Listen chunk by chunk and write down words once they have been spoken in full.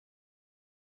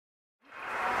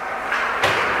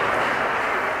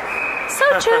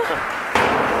Soju.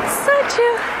 Soju.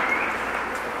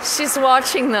 She's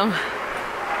watching them.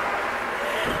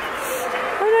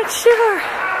 I'm not sure.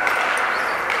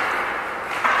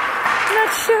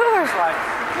 Not sure.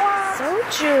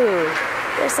 Soju.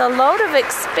 There's a load of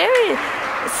experience,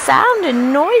 sound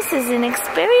and noises and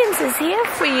experiences here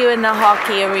for you in the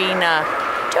hockey arena.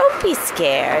 Don't be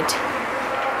scared.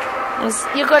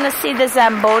 You're going to see the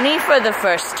Zamboni for the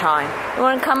first time. You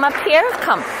want to come up here?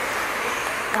 Come.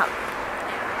 Come.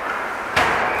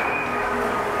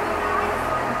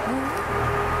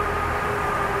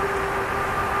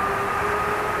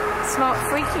 It's not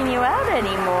freaking you out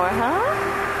anymore, huh?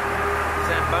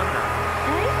 Zamboni.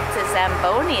 It's a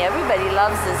Zamboni. Everybody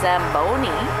loves the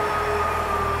Zamboni.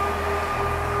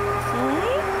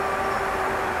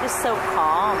 You're so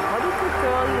calm. What a good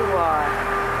girl you are.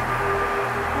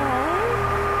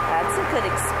 That's a good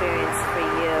experience for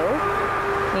you.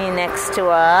 You next to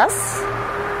us.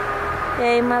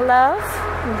 Hey, my love.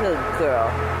 Good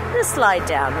girl. Just lie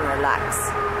down and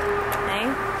relax. Hey?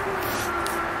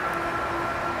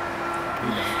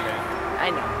 I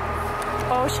know.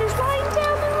 Oh, she's lying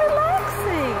down and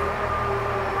relaxing.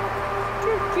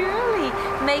 Good girlie.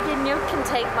 Megan, you can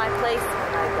take my place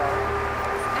when I go.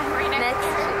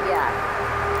 Next,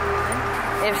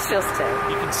 yeah. If she'll stay.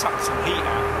 You can suck some heat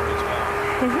out as well.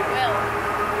 Will.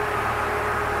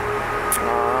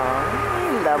 Oh,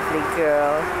 you lovely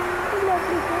girl. You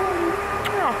lovely girl.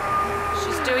 Ah.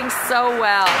 She's doing so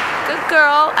well. Good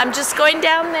girl. I'm just going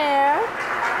down there.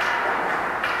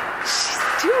 She's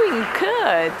doing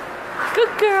good.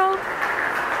 Good girl.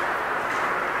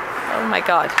 Oh my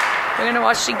God. We're going to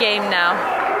watch the game now.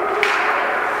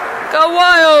 Go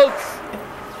Wild!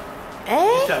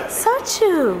 Hey,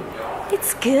 Soju.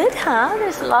 It's good, huh?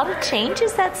 There's a lot of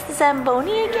changes. That's the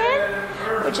Zamboni again.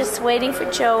 We're just waiting for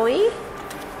Joey.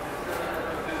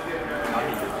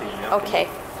 Okay.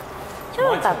 Come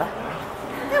on, Baba.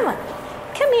 Come on.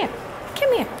 Come here.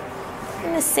 Come here. You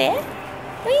gonna sit?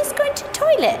 Well, he's going to the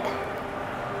toilet.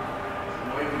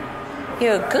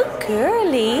 You're a good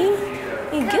girlie.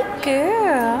 You're a good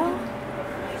girl.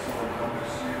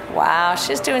 Wow,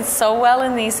 she's doing so well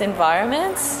in these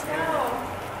environments.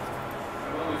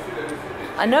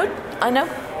 I know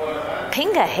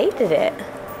Pinga hated it.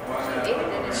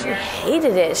 She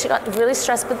hated it. She got really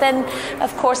stressed. But then,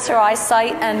 of course, her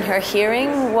eyesight and her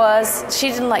hearing she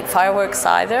didn't like fireworks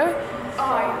either.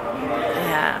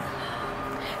 Yeah.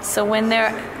 So when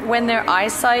their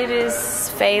eyesight is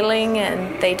failing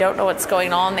and they don't know what's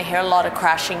going on, they hear a lot of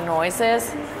crashing noises.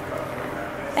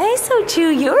 Hey,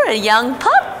 Soju, you're a young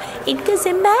pup. It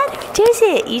doesn't matter, does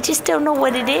it? You just don't know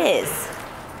what it is.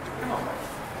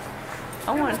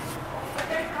 I want.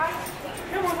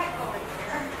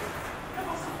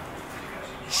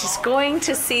 She's going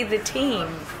to see the team.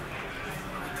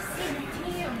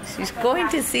 She's going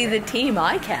to see the team.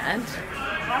 I can't.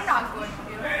 I'm not going to.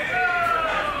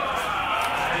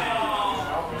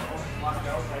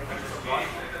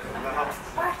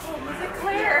 Is it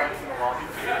clear?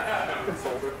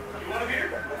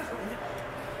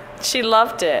 She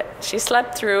loved it. She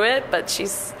slept through it, but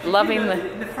she's loving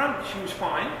the... In the front, she was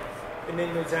fine. And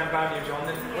then the Zamboni was on.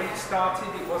 And when it started,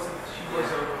 it wasn't... She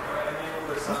was over. And then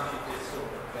all of a sudden, she just sort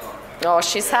of... Oh,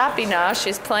 she's happy now.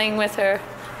 She's playing with her.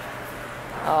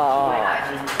 Oh.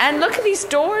 And look at these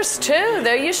doors, too.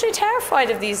 They're usually terrified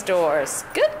of these doors.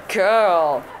 Good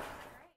girl.